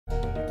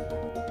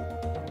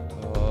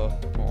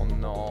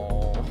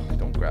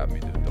grab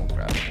me, dude. Don't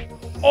grab me.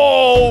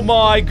 Oh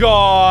my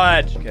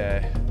god.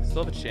 Okay.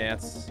 Still have a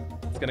chance.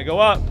 It's gonna go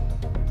up.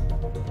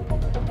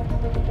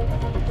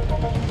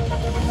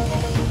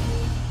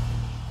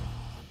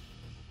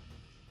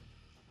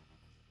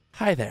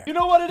 Hi there. You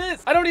know what it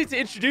is? I don't need to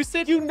introduce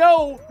it. You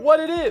know what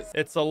it is.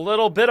 It's a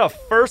little bit of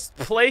first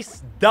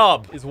place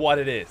dub is what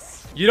it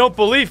is. You don't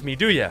believe me,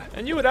 do you?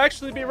 And you would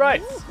actually be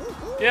right.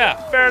 Yeah,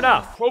 fair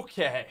enough.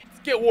 Okay,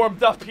 let's get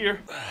warmed up here.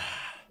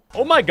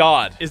 Oh my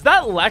god. Is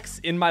that Lex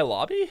in my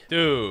lobby?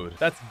 Dude,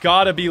 that's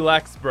gotta be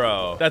Lex,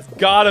 bro. That's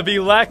gotta be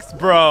Lex,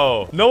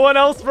 bro. No one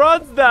else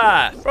runs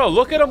that. Bro,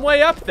 look at him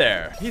way up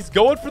there. He's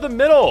going for the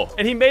middle.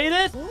 And he made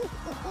it?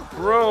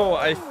 Bro,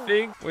 I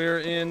think we're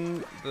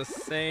in the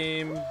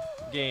same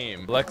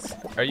game. Lex,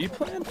 are you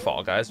playing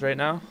Fall Guys right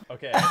now?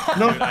 Okay.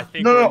 No, dude, I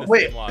think no, we're no, in the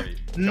wait. same lobby.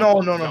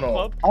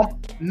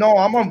 No.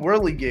 I'm on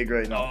Whirly Gig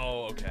right now.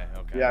 Oh, okay.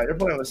 Yeah, you're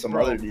playing with some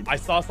other dude. I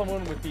saw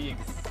someone with the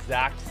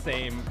exact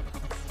same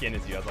skin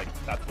as you. I was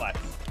like, that's Lex.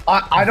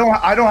 I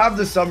don't have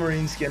the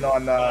submarine skin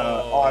on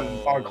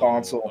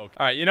console. Okay.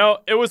 All right, you know,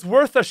 it was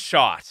worth a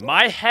shot.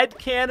 My head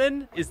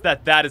canon is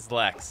that is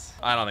Lex.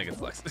 I don't think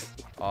it's Lex.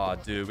 Oh,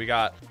 dude, we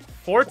got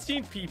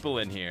 14 people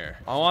in here.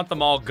 I want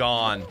them all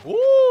gone.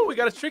 Ooh, we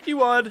got a tricky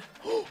one.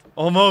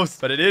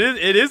 Almost. But it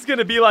is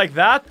gonna be like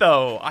that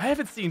though. I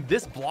haven't seen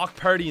this block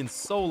party in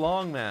so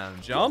long,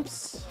 man.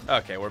 Jumps?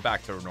 Okay, we're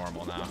back to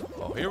normal now.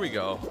 Oh, here we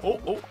go.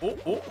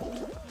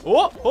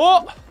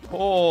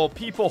 Oh,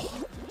 people.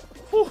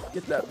 Whew,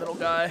 get that middle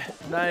guy.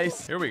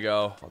 Nice. Here we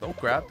go. Oh, don't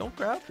grab.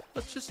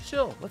 Let's just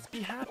chill. Let's be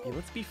happy.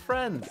 Let's be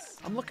friends.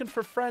 I'm looking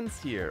for friends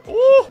here.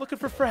 Ooh, looking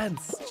for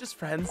friends. Just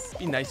friends.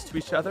 Be nice to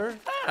each other.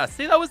 Ah,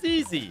 see, that was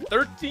easy.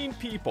 13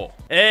 people.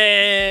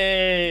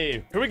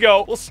 Hey, here we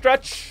go. We'll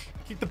stretch.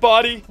 Keep the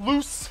body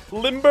loose,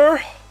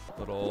 limber.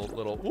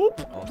 Little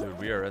whoop. Oh, dude,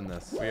 we are in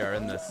this. We are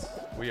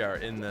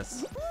in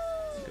this.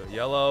 Go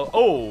yellow.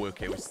 Oh,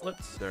 okay, we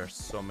slipped. There are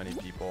so many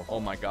people. Oh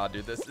my god,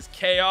 dude, this is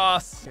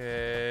chaos.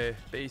 Okay,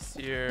 base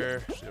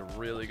here. Actually, a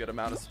really good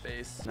amount of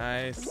space.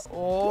 Nice.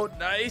 Oh,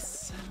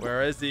 nice.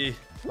 Where is he?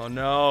 Oh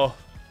no.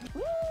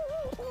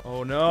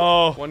 Oh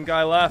no. One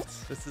guy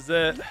left. This is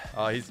it.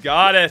 Oh, he's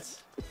got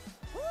it.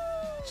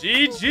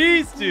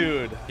 GG's,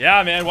 dude.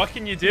 Yeah, man, what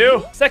can you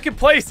do? Second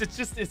place, it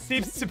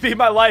seems to be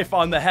my life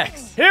on the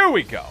Hex. Here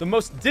we go. The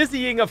most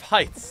dizzying of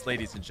heights,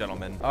 ladies and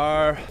gentlemen,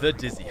 are the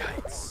Dizzy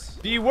Heights.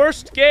 The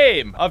worst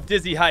game of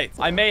Dizzy Heights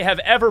I may have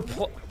ever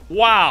played.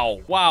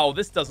 Wow,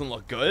 this doesn't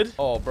look good.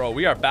 Oh, bro,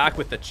 we are back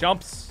with the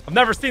jumps. I've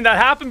never seen that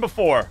happen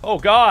before. Oh,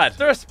 God. Is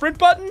there a sprint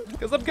button?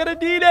 Because I'm gonna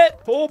need it.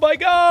 Oh, my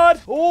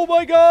God.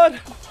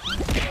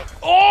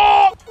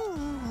 Oh,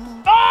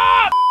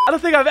 Ah! I don't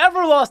think I've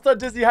ever lost on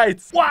Dizzy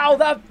Heights. Wow,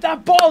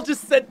 that ball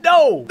just said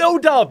no. No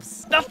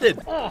dubs. Nothing.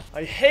 Oh,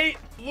 I hate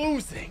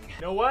losing.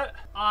 You know what?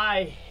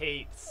 I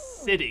hate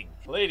sitting.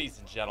 Ladies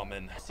and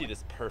gentlemen, see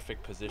this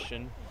perfect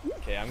position?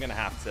 Okay, I'm gonna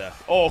have to...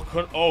 Oh,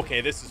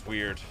 okay, this is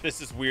weird. This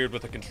is weird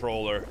with a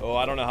controller. Oh,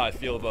 I don't know how I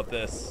feel about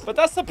this. But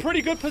that's a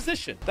pretty good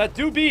position. That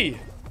do be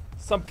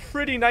some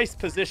pretty nice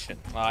position.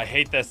 Oh, I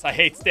hate this. I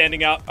hate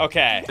standing up.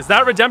 Okay, is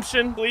that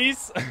redemption,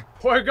 please?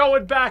 We're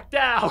going back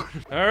down.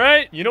 All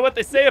right, you know what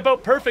they say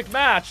about perfect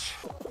match.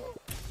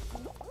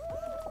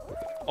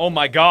 Oh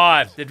my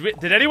god.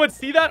 Did anyone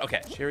see that?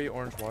 Okay, cherry,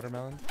 orange,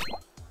 watermelon.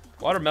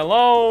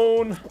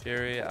 Watermelon.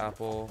 Cherry,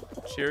 apple,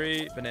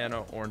 cherry,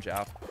 banana, orange,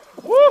 apple.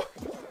 Woo!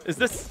 Is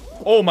this?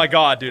 Oh my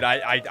god, dude,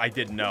 I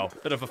didn't know.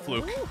 Bit of a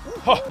fluke.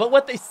 Oh, but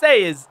what they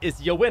say is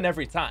you win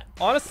every time.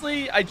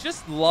 Honestly, I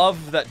just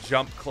love that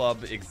Jump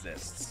Club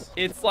exists.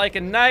 It's like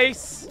a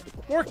nice,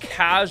 more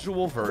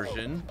casual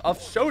version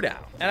of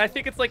Showdown. And I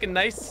think it's like a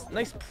nice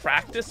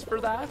practice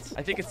for that.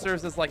 I think it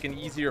serves as like an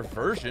easier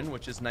version,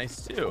 which is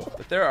nice too.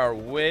 But there are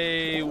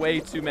way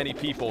too many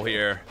people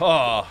here.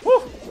 Oh,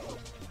 whew.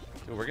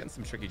 Dude, we're getting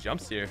some tricky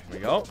jumps here. Here we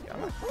go.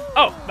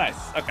 Oh, nice.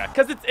 Okay.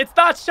 Because it's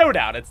not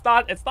Showdown. It's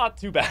not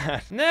too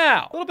bad.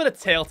 Now, a little bit of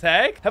tail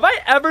tag. Have I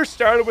ever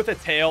started with a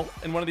tail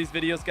in one of these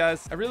videos,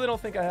 guys? I really don't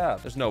think I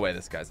have. There's no way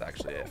this guy's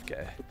actually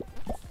AFK.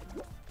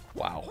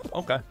 Wow.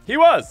 Okay. He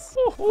was.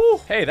 Ooh, ooh.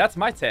 Hey, that's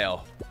my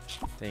tail.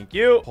 Thank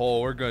you.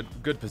 Oh, we're good.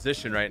 Good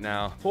position right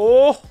now.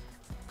 Oh,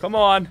 come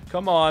on.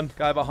 Come on.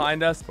 Guy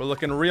behind us. We're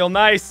looking real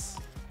nice.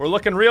 We're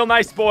looking real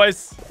nice,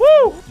 boys.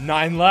 Woo!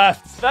 9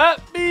 left.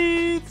 That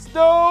means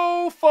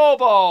no fall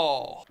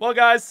ball. Well,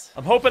 guys,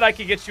 I'm hoping I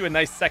can get you a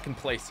nice second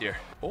place here.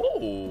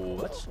 Oh,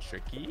 that's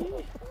tricky.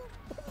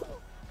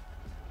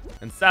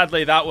 And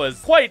sadly, that was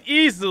quite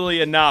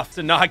easily enough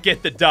to not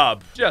get the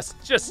dub.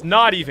 Just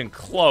not even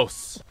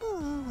close.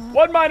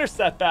 One minor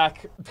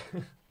setback.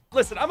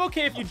 Listen, I'm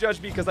okay if you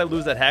judge me because I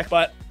lose at Heck,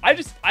 but I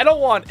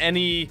don't want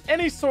any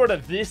sort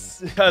of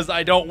this because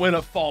I don't win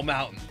a Fall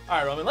Mountain. All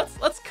right, Roman,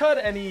 let's cut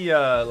any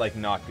like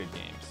not good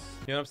games.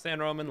 You know what I'm saying,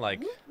 Roman?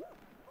 Like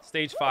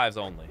stage 5s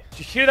only. Did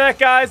you hear that,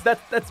 guys?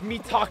 That's me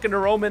talking to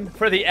Roman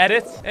for the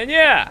edit. And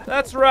yeah,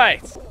 that's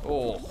right.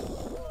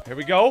 Oh, here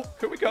we go.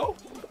 Here we go.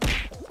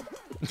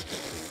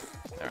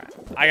 All right,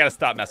 I gotta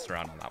stop messing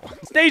around on that one.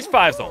 Stage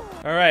 5s only.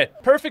 All right,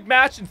 perfect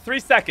match in 3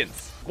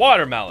 seconds.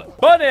 watermelon,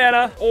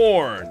 banana,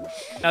 orange.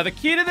 Now, the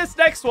key to this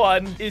next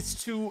one is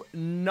to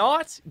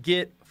not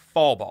get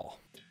fall ball.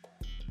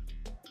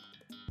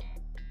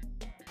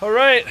 All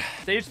right,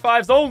 stage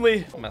 5's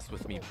only. Don't mess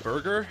with me,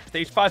 burger.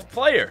 Stage 5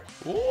 player.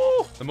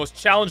 Ooh, the most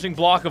challenging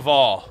block of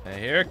all. And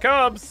here it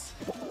comes.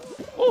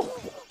 Ooh.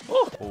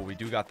 Ooh. Oh, we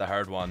do got the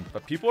hard one,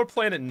 but people are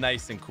playing it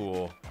nice and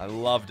cool. I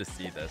love to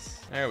see this.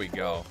 There we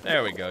go.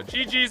 There we go.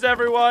 GG's,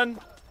 everyone.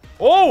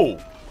 Oh.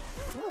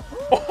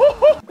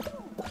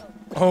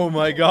 Oh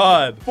my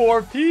God.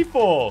 4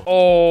 people.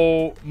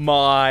 Oh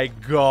my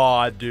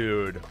God,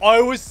 dude. I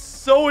was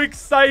so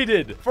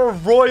excited for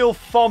Royal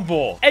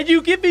Fumble. And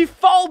you give me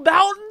Fall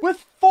Mountain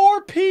with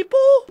 4 people?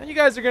 And you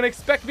guys are going to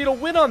expect me to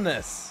win on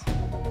this.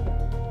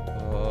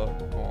 Oh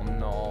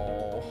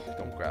no.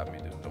 Don't grab me,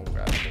 dude. Don't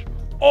grab me.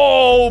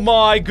 Oh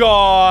my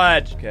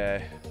God.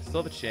 Okay.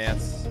 Still have a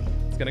chance.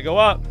 It's going to go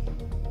up.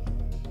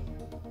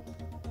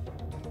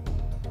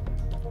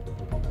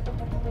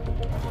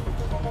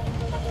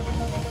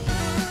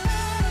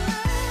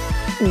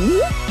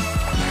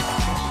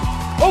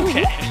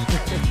 Okay.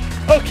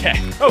 Okay.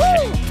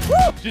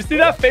 Did you see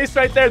that face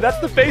right there? That's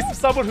the face of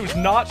someone who's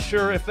not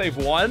sure if they've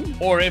won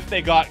or if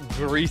they got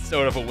greased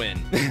out of a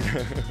win.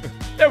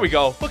 There we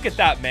go. Look at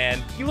that,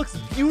 man. He looks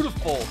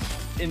beautiful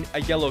in a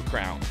yellow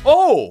crown.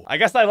 Oh, I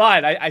guess I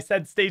lied. I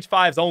said stage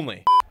 5's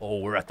only. Oh,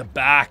 we're at the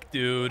back,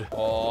 dude.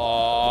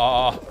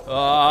 Oh,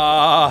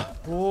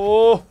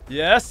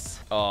 yes.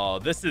 Oh,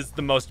 this is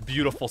the most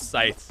beautiful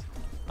sight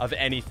of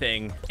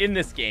anything in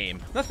this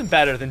game. Nothing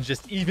better than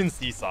just even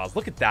seesaws.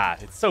 Look at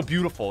that. It's so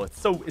beautiful.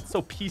 It's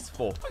so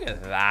peaceful. Look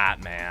at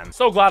that, man.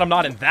 So glad I'm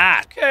not in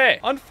that. Okay,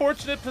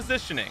 unfortunate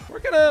positioning. We're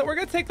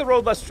gonna take the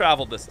road less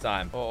traveled this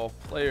time. Oh,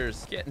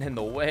 players getting in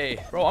the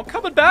way. Bro, I'm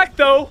coming back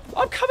though.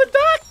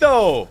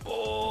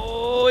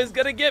 Oh, he's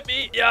gonna get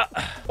me. Yeah.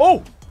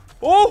 Oh.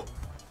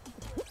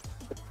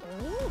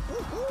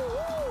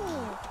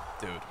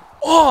 Dude.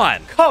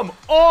 Come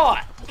on.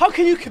 How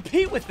can you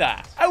compete with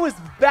that? I was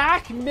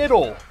back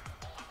middle.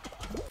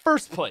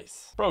 First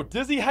place. Bro,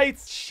 Dizzy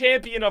Heights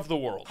champion of the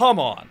world. Come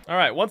on. All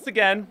right, once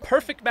again,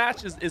 perfect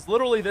match is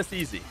literally this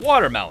easy.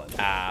 Watermelon,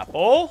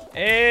 apple,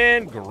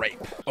 and grape.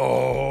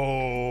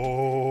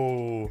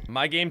 Oh,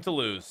 my game to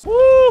lose.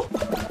 Woo!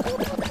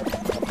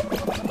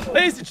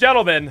 Ladies and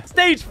gentlemen,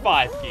 stage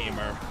 5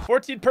 gamer.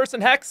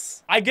 14-person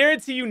hex. I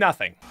guarantee you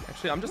nothing.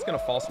 Actually, I'm just gonna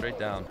fall straight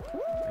down.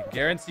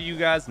 Guarantee you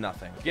guys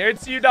nothing.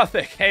 Guarantee you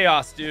nothing.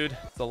 Chaos, dude.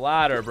 It's a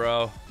ladder,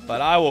 bro. But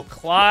I will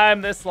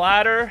climb this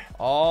ladder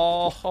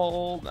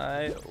all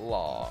night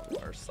long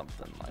or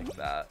something like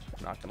that.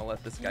 I'm not gonna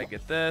let this guy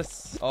get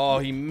this. Oh,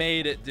 he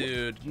made it,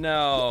 dude.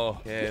 No.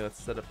 Okay,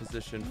 let's set a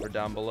position for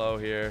down below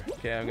here.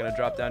 Okay, I'm gonna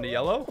drop down to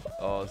yellow.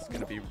 Oh, this is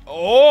gonna be...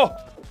 Oh!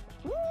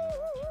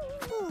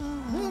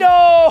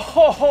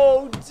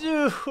 No,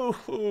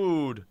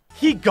 dude.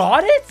 He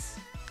got it?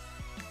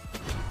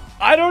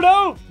 I don't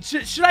know.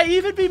 Should I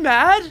even be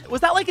mad? Was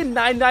that like a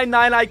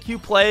 999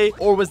 IQ play?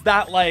 Or was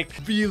that like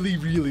really,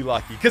 really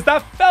lucky? Because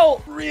that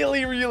felt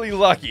really, really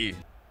lucky.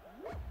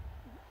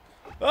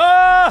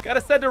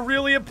 Gotta send a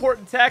really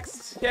important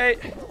text.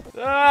 Okay.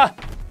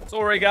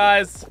 Sorry,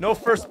 guys. No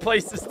first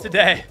places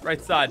today.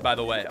 Right side, by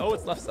the way. Oh,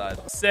 it's left side.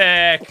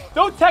 Sick.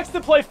 Don't text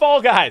and play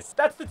Fall Guys.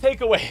 That's the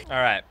takeaway.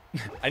 All right.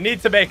 I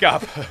need to make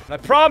up. I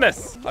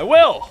promise I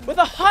will. With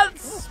a hot,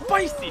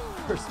 spicy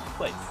first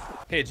place.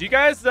 Hey, do you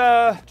guys, do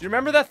you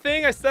remember that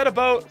thing I said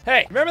about,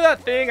 remember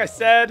that thing I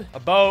said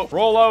about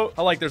rollout?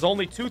 How, like, there's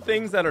only 2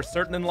 things that are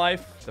certain in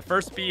life. The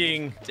first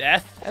being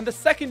death, and the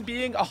second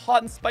being a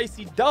hot and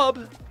spicy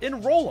dub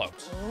in rollout.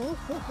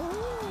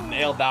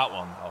 Nailed that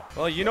one, though.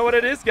 Well, you know what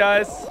it is,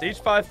 guys. Stage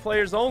 5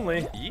 players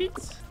only.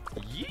 Yeet.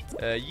 Yeet,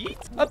 yeet,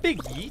 a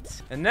big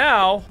yeet. And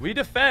now we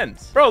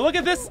defend. Bro, look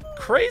at this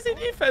crazy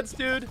defense,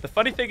 dude. The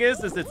funny thing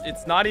is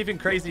it's not even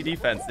crazy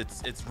defense.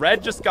 It's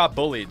Red just got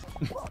bullied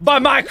by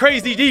my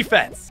crazy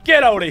defense.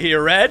 Get out of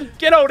here, Red.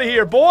 Get out of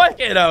here, boy.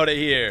 Get out of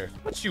here.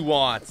 What you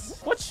want?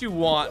 What you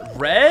want,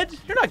 Red?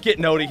 You're not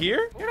getting out of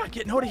here. You're not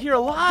getting out of here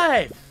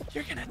alive.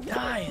 You're gonna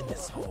die in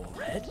this hole,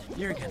 Red.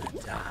 You're gonna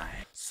die.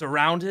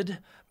 Surrounded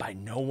by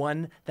no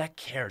one that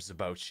cares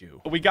about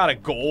you. We got a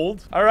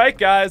gold. All right,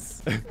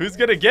 guys. Who's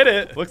gonna get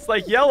it? Looks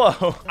like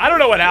yellow. I don't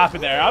know what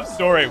happened there. I'm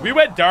sorry. We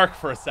went dark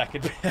for a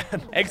second,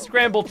 man. Egg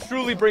Scramble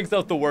truly brings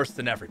out the worst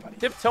in everybody.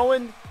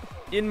 Tiptoeing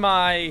in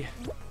my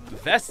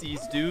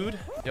Vessies, dude.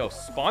 Yo,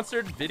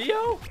 sponsored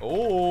video?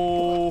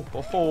 Oh.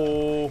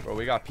 Bro,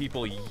 we got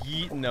people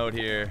yeeting out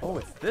here. Oh,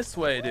 it's this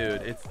way,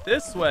 dude. It's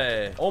this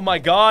way. Oh my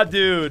God,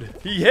 dude.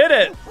 He hit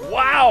it.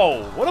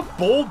 Wow. What a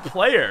bold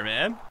player,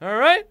 man. All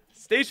right.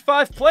 Stage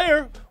 5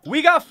 player.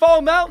 We got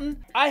Fall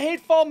Mountain. I hate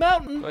Fall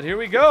Mountain. But here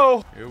we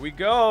go. Here we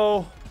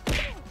go.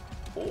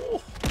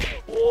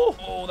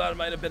 Oh, that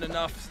might have been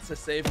enough to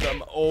save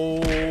them.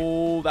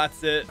 Oh,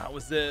 that's it. That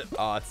was it.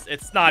 Oh,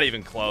 it's not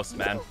even close,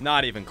 man.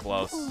 Not even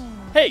close.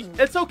 Hey,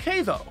 it's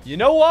okay, though. You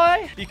know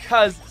why?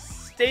 Because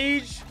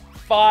stage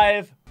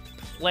 5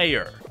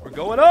 player. We're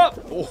going up.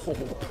 Oh,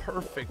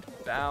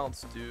 perfect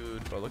bounce,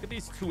 dude. Bro, look at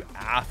these 2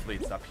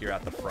 athletes up here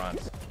at the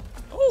front.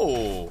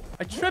 Oh,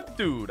 I tripped,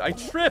 dude. I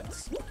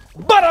tripped.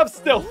 But I'm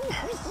still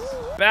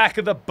first. Back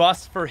of the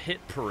bus for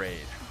hit parade.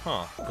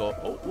 Huh. Go.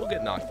 Oh, we'll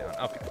get knocked down.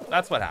 Okay.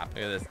 That's what happened.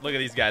 Look at this. Look at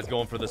these guys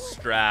going for the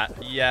strat.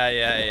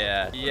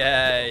 Yeah.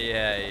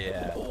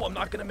 Oh, I'm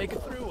not going to make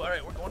it through. All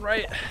right, we're going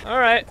right. All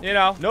right. You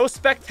know, no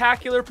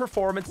spectacular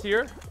performance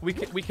here. We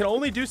can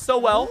only do so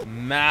well.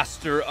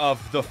 Master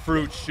of the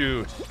fruit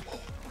shoot.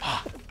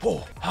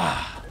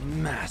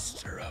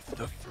 Master of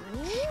the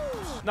fruit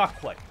shoot. Not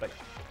quite, but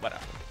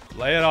whatever.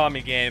 Lay it on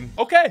me, game.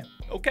 Okay.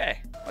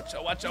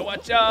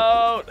 Watch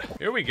out.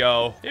 Here we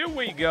go. There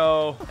we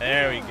go.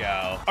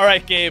 All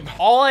right, game.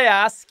 All I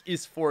ask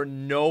is for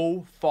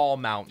no fall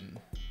mountain.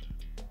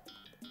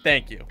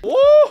 Thank you.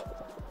 Ooh.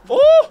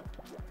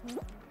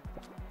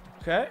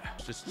 Okay,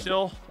 just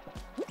chill.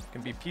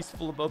 Can be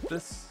peaceful about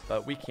this,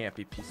 but we can't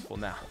be peaceful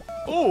now.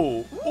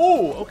 Ooh.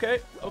 Okay.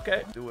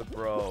 Do it,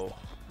 bro.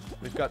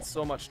 We've got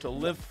so much to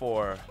live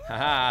for.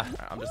 Haha.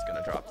 I'm just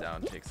gonna drop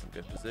down, take some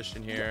good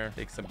position here.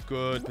 Take some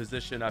good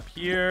position up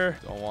here.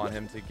 Don't want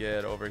him to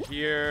get over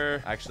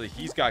here. Actually,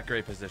 he's got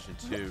great position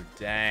too.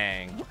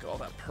 Dang. Look at all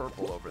that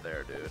purple over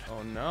there, dude.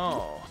 Oh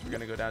no. We're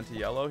gonna go down to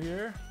yellow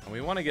here. And we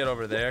want to get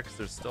over there because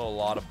there's still a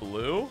lot of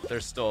blue.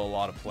 There's still a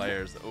lot of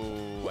players.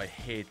 Ooh, I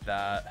hate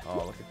that.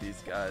 Oh, look at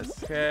these guys.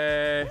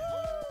 Okay.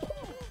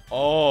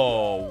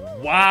 Oh,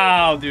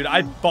 wow, dude.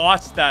 I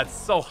botched that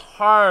so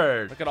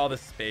hard. Look at all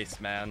this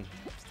space, man.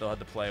 Still had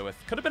to play with.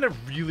 Could have been a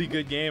really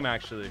good game,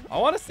 actually. I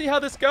want to see how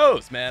this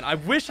goes, man. I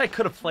wish I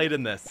could have played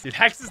in this. Dude,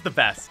 Hex is the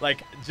best.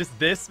 Like, just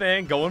this,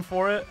 man, going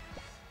for it.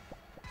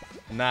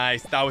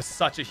 Nice. That was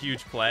such a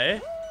huge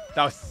play.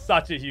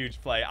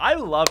 I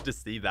love to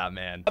see that,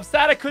 man. I'm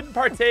sad I couldn't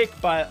partake,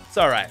 but it's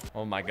all right.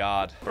 Oh my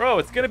God. Bro,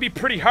 it's gonna be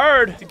pretty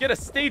hard to get a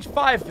stage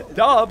 5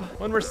 dub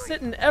when we're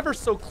sitting ever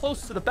so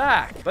close to the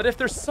back. But if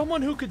there's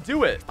someone who could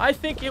do it, I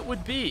think it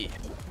would be.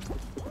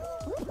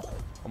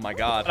 Oh my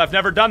God. I've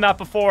never done that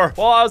before.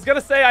 Well, I was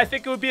gonna say I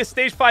think it would be a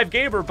stage 5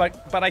 gamer,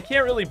 but I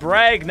can't really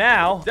brag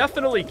now.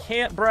 Definitely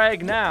can't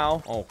brag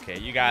now. Okay,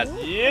 you guys,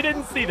 you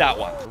didn't see that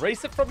one.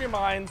 Erase it from your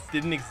minds.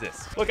 Didn't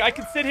exist. Look, I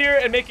can sit here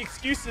and make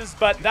excuses,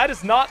 but that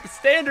is not the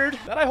standard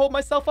that I hold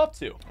myself up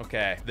to.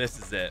 Okay, this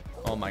is it.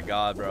 Oh my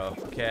God, bro.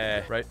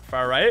 Okay, right,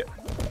 far right.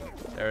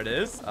 There it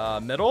is.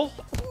 Middle.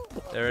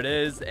 There it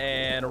is,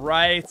 and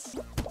right.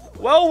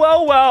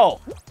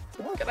 Well.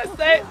 What can I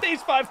say? Stage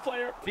 5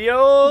 player.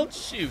 Field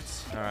shoot.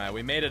 All right,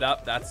 we made it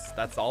up.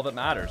 That's all that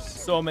matters.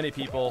 So many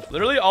people.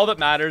 Literally all that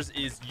matters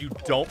is you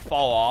don't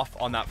fall off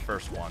on that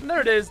first one. And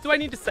there it is. Do I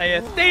need to say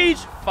it? Stage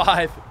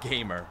 5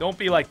 gamer. Don't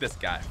be like this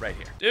guy right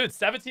here. Dude,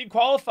 17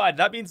 qualified.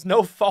 That means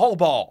no fall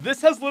ball.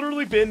 This has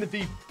literally been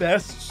the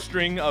best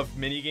string of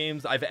mini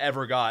games I've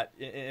ever got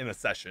in a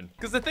session.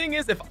 Because the thing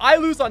is, if I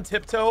lose on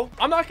tiptoe,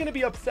 I'm not going to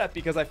be upset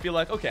because I feel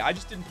like, okay, I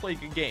just didn't play a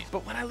good game.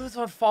 But when I lose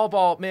on fall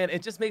ball, man,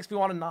 it just makes me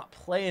want to not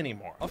play anymore.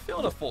 I'm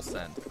feeling a full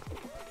send.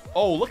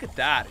 Oh, look at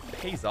that. It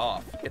pays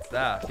off. It's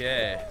that.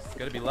 Okay. It's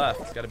got to be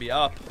left. It's got to be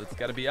up. It's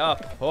got to be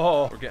up.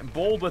 Oh, we're getting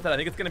bold with it. I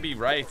think it's going to be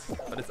right.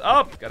 But it's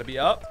up. It's got to be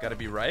up. It's got to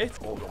be right.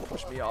 Oh, don't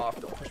push me off.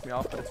 Don't push me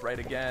off. But it's right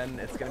again.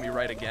 It's going to be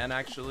right again,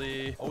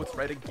 actually. Oh, it's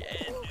right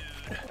again,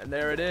 dude. And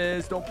there it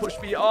is. Don't push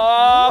me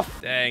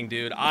off. Dang,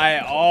 dude. I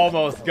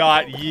almost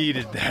got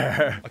yeeted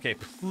there. Okay,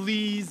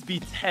 please be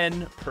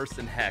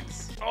 10-person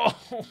Hex. Oh,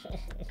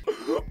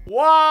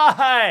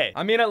 why?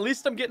 I mean, at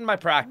least I'm getting my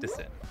practice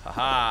in.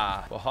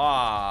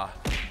 Haha.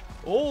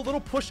 Oh,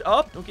 little push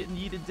up. Don't get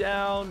yeeted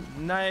down.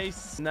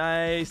 Nice.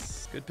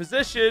 Good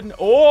position.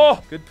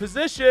 Oh, good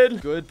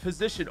position.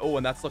 Oh,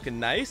 and that's looking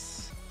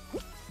nice.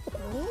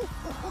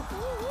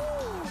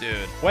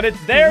 Dude, when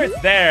it's there,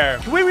 it's there.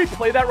 Can we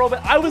replay that, Robin?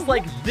 I was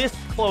like this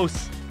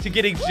close to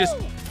getting just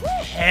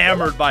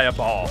hammered by a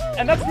ball.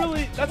 And that's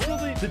really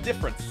the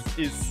difference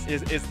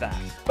is that.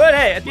 But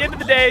hey, at the end of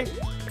the day,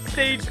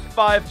 stage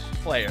 5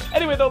 player.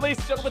 Anyway, though, ladies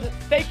and gentlemen,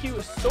 thank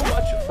you so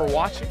much for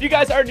watching. If you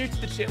guys are new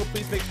to the channel,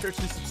 please make sure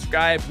to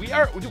subscribe.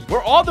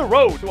 We're on the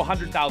road to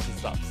 100,000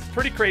 subs.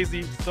 Pretty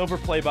crazy. Silver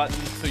play button,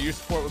 so your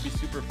support would be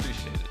super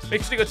appreciated.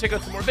 Make sure to go check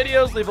out some more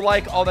videos, leave a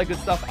like, all that good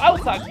stuff. I will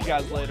talk to you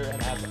guys later,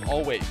 and as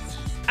always,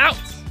 out,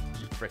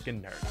 you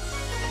freaking nerds.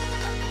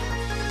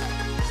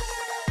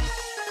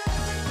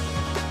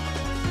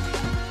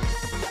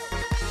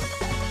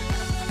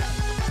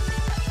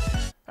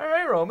 All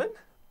right, Roman.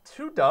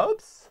 2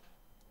 dubs?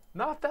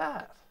 Not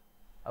bad.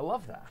 I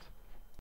love that.